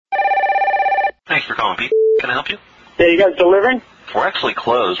calling. Pete, can I help you? Yeah, you guys delivering? We're actually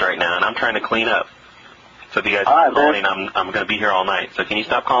closed right now, and I'm trying to clean up. So if you guys are calling, I'm going to be here all night. So can you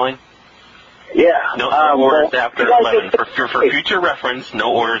stop calling? Yeah. No orders after 11. For future reference,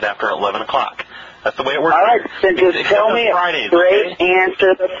 no orders after 11 o'clock. That's the way it works. All right, then just tell me Fridays, straight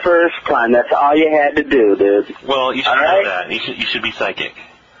answer the first time. That's all you had to do, dude. Well, you should know that. You should be psychic.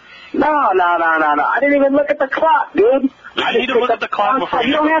 No. I didn't even look at the clock, dude. You need to look at the clock before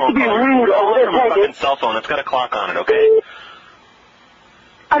you don't have to be rude over over my fucking cell phone. It's got a clock on it, okay?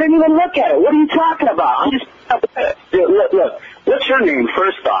 I didn't even look at it. What are you talking about? I'm just... Look. What's your name,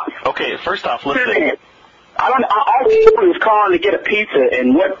 first off? Okay, first off, listen. What's your name? All was calling to get a pizza,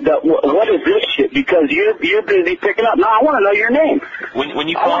 and what is this shit? Because you're busy picking up. No, I want to know your name. When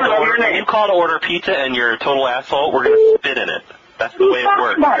you call to order pizza and you're a total asshole, we're gonna spit in it. That's the way it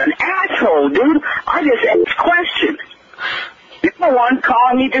works. About an asshole, dude. I just asked a question. You're the one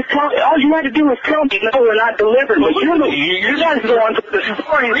calling me. Just tell me. All you had to do was tell me, no, we're not delivering. But you guys are the ones with the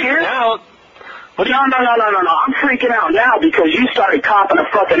stories here. No. I'm freaking out now because you started copping a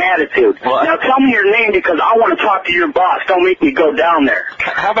fucking attitude. Well, now tell me your name because I want to talk to your boss. Don't make me go down there.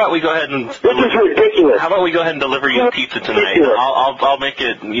 How about we go ahead and... This is ridiculous. How about we go ahead and deliver you a pizza tonight? I'll make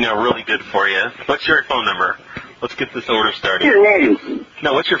it, really good for you. What's your phone number? Let's get this order started. What's your name?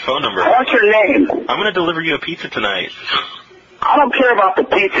 No, what's your phone number? What's your name? I'm going to deliver you a pizza tonight. I don't care about the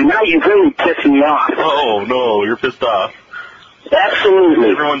pizza. Now you've really pissed me off. Oh, no, you're pissed off.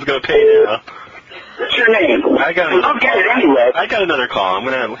 Absolutely. Everyone's going to pay now. What's your name? I'll get it anyway. I got another call. I'm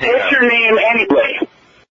going to hang up. What's your name anyway?